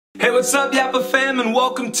Hey, what's up, Yappa fam, and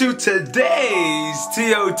welcome to today's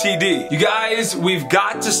TOTD. You guys, we've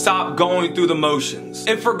got to stop going through the motions.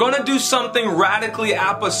 If we're gonna do something radically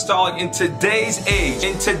apostolic in today's age,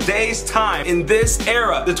 in today's time, in this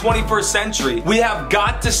era, the 21st century, we have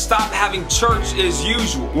got to stop having church as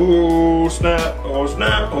usual. Oh snap, oh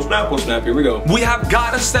snap, oh snap, oh snap, here we go. We have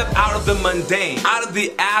got to step out of the mundane, out of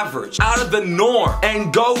the average, out of the norm,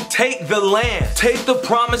 and go take the land. Take the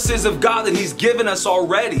promises of God that He's given us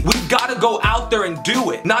already. We've got to go out there and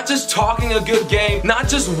do it. Not just talking a good game, not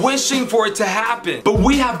just wishing for it to happen, but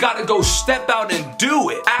we have got to go step out and do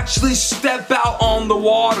it. Actually step out on the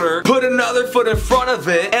water, put another foot in front of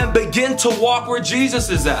it, and begin to walk where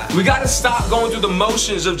Jesus is at. We got to stop going through the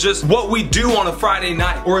motions of just what we do on a Friday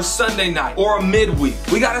night, or a Sunday night, or a midweek.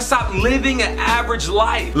 We got to stop living an average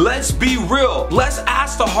life. Let's be real. Let's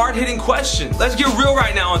ask the hard-hitting question. Let's get real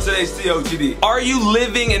right now on today's TOTD. Are you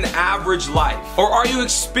living an average life? Or are you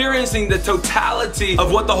experiencing the totality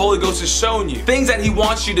of what the Holy Ghost has shown you? Things that He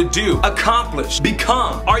wants you to do, accomplish,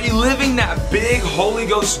 become. Are you living that big Holy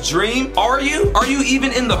Ghost dream? Are you? Are you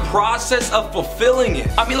even in the process of fulfilling it?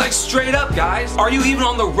 I mean, like, straight up, guys. Are you even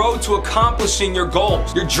on the road to accomplishing your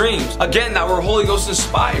goals, your dreams? Again, that were Holy Ghost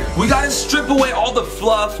inspired. We gotta strip away all the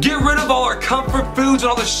fluff, get rid of all our comfort foods and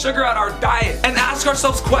all the sugar out our diet, and ask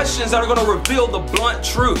ourselves questions that are gonna reveal the blunt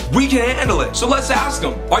truth. We can handle it. So let's ask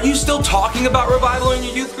them. Are you still talking about revival in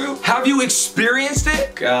your youth group? Have you experienced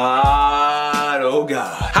it? God, oh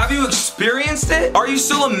God. Have you experienced it? Are you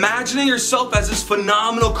still imagining yourself as this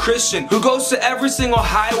phenomenal Christian who goes to every single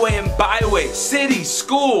highway and byway, city,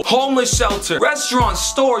 school, homeless shelter, restaurants,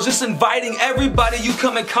 stores, just inviting everybody you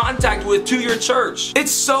come in contact with to your church?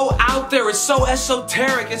 It's so out there, it's so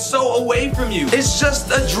esoteric, it's so away from you. It's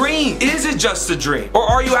just a dream. Is it just a dream? Or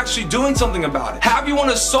are you actually doing something about it? Have you won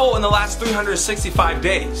a soul in the last 365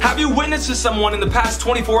 days? Have you witnessed to someone in the past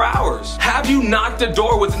 24 hours? Have you knocked a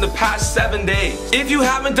door within the past 7 days? If you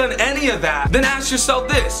haven't done any of that, then ask yourself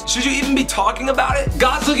this: should you even be talking about it?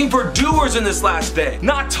 God's looking for doers in this last day,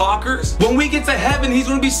 not talkers. When we get to heaven, He's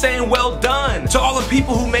going to be saying, well done, to all the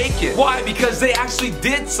people who make it. Why? Because they actually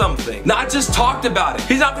did something, not just talked about it.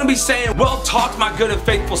 He's not going to be saying, well talked, my good and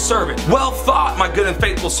faithful servant. Well thought, my good and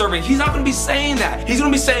faithful servant. He's not going to be saying that. He's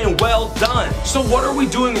going to be saying, well done. So what are we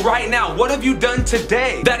doing right now? What have you done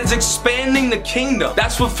today that is expanding the kingdom,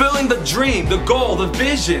 that's fulfilling the dream, the goal, the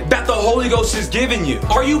vision that the Holy Ghost has given you?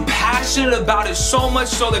 Are you passionate about it so much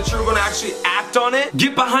so that you're going to actually act on it,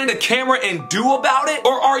 get behind a camera and do about it?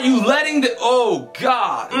 Or are you letting the, oh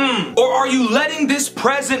God, or are you letting this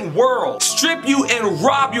present world strip you and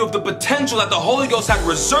rob you of the potential that the Holy Ghost had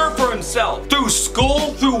reserved for Himself through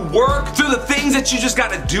school, through work, through the things that you just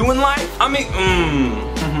got to do in life? I mean,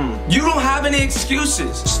 you don't have any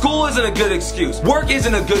excuses. School isn't a good excuse. Work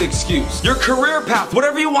isn't a good excuse. Your career path,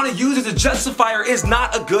 whatever you want to use as a justifier, is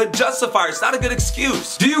not a good justifier. It's not a good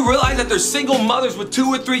excuse. Do you realize that there's single mothers with 2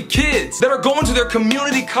 or 3 kids that are going to their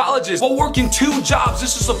community colleges while working 2 jobs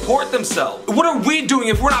just to support themselves? What are we doing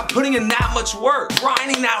if we're not putting in that much work,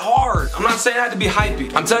 grinding that hard? I'm not saying that to be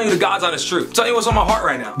hypey. I'm telling you the God's honest truth. I'm telling you what's on my heart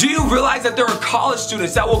right now. Do you realize that there are college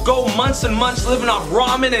students that will go months and months living off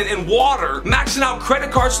ramen and water, maxing out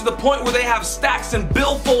credit cards to the point where they have stacks and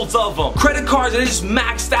billfolds of them? Credit cards that are just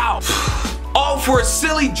maxed out. All for a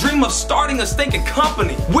silly dream of starting a stinking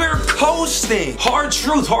company. We're coasting. Hard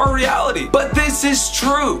truth, hard reality. But this is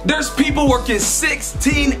true. There's people working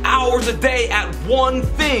 16 hours a day at one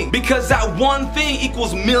thing because that one thing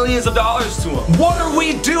equals millions of dollars to them. What are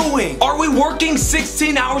we doing? Are we working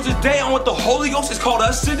 16 hours a day on what the Holy Ghost has called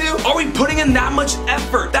us to do? Are we putting in that much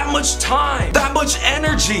effort, that much time, that much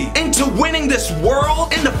energy into winning this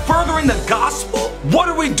world, into furthering the gospel? What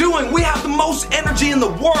are we doing? We have the most energy in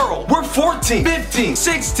the world. We're 14, 15,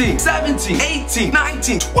 16, 17, 18,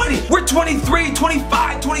 19, 20. We're 23,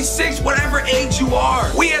 25, 26, whatever age you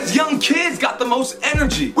are. We as young kids got the most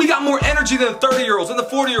energy. We got more energy than the 30-year-olds, than the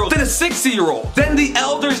 40-year-olds, than a 60-year-old, than the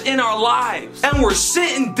elders in our lives. And we're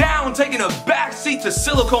sitting down taking a backseat to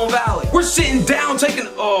Silicon Valley. We're sitting down taking,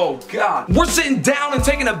 oh God. We're sitting down and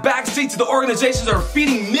taking a backseat to the organizations that are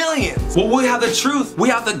feeding millions. Well, we have the truth. We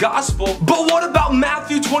have the gospel. But what about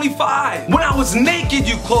Matthew 25? When I was naked,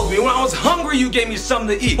 you clothed me. When I was hungry, you gave me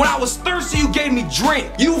something to eat. When I was thirsty, you gave me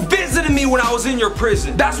drink. You visited me when I was in your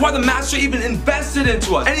prison. That's why the Master even invested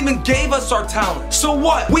into us and even gave us our talent. So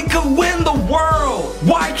what? We could win the world.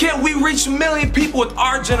 Why can't we reach 1 million people with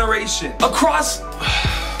our generation? Across...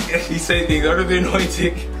 He said things under the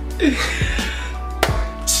anointing.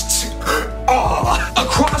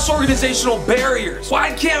 across organizational barriers.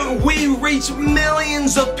 Why can't we reach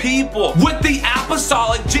millions of people with the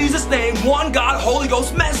apostolic, Jesus name, one God, Holy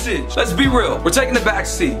Ghost message? Let's be real. We're taking the back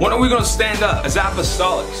seat. When are we going to stand up as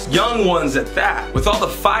apostolics? Young ones at that. With all the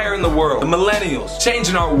fire in the world. The millennials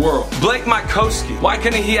changing our world. Blake Mykoski. Why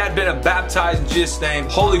couldn't he have been a baptized in Jesus name,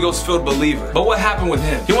 Holy Ghost filled believer? But what happened with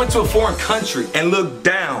him? He went to a foreign country and looked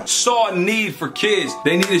down. Saw a need for kids.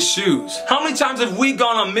 They needed shoes. How many times have we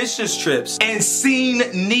gone on missions trips and seen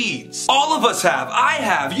needs? All of us have. I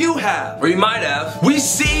have. You have. Or you might have. We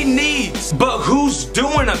see needs. But who's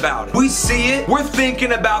doing about it? We see it. We're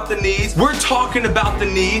thinking about the needs. We're talking about the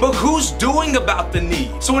need. But who's doing about the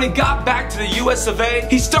need? So when he got back to the US of A,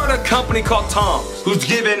 he started a company called Tom's, who's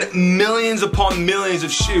given millions upon millions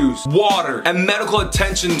of shoes, water, and medical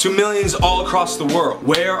attention to millions all across the world.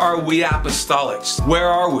 Where are we apostolics? Where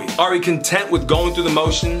are we? Are we content with going through the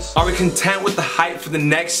motions? Are we content with the hype for the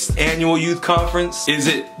next annual youth conference? Is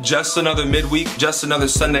it just another midweek, just another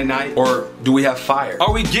Sunday night, or do we have fire?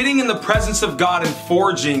 Are we getting in the presence of God and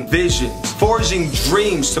forging visions, forging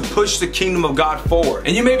dreams to push the kingdom of God forward?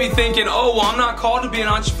 And you may be thinking, oh, well, I'm not called to be an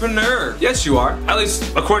entrepreneur. Yes, you are. At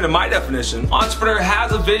least according to my definition. Entrepreneur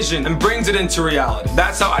has a vision and brings it into reality.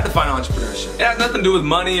 That's how I define entrepreneurship. It has nothing to do with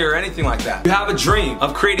money or anything like that. You have a dream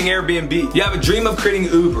of creating Airbnb. You have a dream of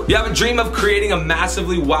creating Uber. You have a dream of creating a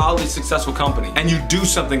massively, wildly successful company, and you do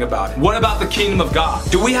something about it. What about the kingdom of God?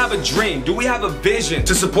 Do we have a dream? Do we have a vision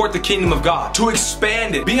to support the kingdom of God? To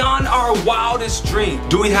expand it beyond our wildest dream?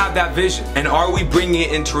 Do we have that vision? And are we bringing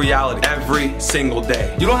it into reality every single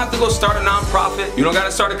day? You don't have to go start a nonprofit. You don't got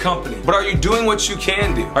to start a company. But are you doing what you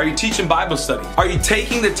can do? Are you teaching Bible study? Are you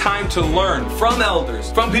taking the time to learn from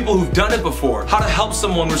elders, from people who've done it before, how to help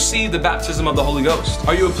someone receive the baptism of the Holy Ghost?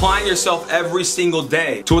 Are you applying yourself every single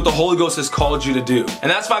day to what the Holy Ghost has called you to do? And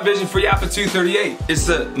that's my vision for Yappa 238, is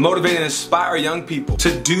to motivate and inspire young people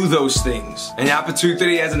to do those things. And Yappa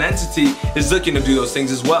 238 as an entity is looking to do those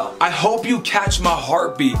things as well. I hope you catch my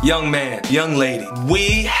heartbeat, young man, young lady.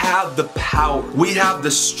 We have the power. We have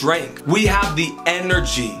the strength. We have the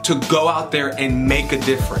energy to go out there and make a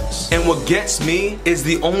difference. And what gets me is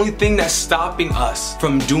the only thing that's stopping us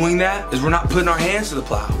from doing that is we're not putting our hands to the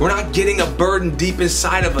plow. We're not getting a burden deep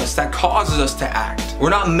inside of us that causes us to act. We're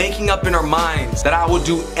not making up in our minds that I will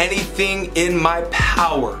do anything in my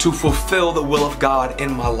power to fulfill the will of God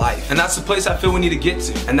in my life. And that's the place I feel we need to get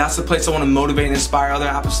to. And that's the place I want to motivate and inspire other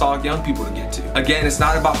apostolic young people to get to. Again, it's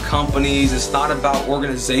not about companies. It's not about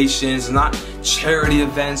organizations. It's not charity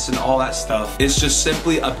events and all that stuff. It's just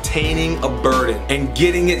simply obtaining a burden and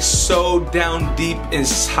getting it so down deep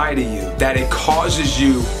inside of you that it causes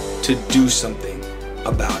you to do something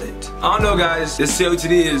about it. I don't know, guys. This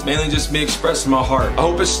TOTD is mainly just me expressing my heart. I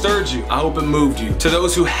hope it stirred you. I hope it moved you. To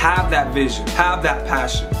those who have that vision, have that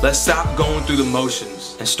passion, let's stop going through the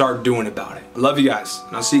motions and start doing about it. I love you guys,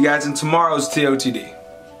 and I'll see you guys in tomorrow's TOTD.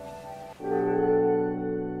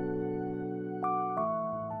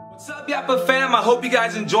 What's up, Yappa fam? I hope you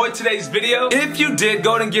guys enjoyed today's video. If you did,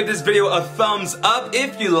 go ahead and give this video a thumbs up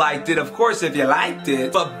if you liked it. Of course, if you liked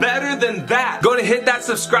it. But better than that, go ahead and hit that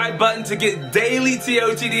subscribe button to get daily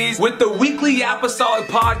TOTDs with the weekly Apostolic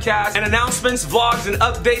podcast and announcements, vlogs, and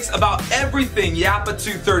updates about everything Yappa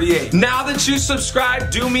 238. Now that you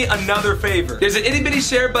subscribe, do me another favor. There's an itty bitty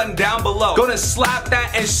share button down below. Go ahead and slap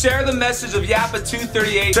that and share the message of Yappa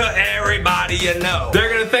 238 to everybody you know.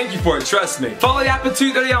 They're gonna thank you for it, trust me. Follow Yappa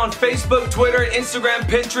 238 on Facebook, Twitter, Instagram,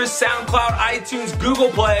 Pinterest, SoundCloud, iTunes, Google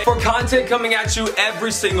Play for content coming at you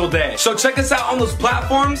every single day. So check us out on those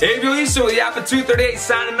platforms. Abel Easter with Yappa 238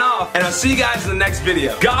 signing off, and I'll see you guys in the next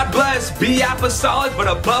video. God bless, be apostolic, but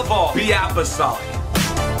above all, be apostolic.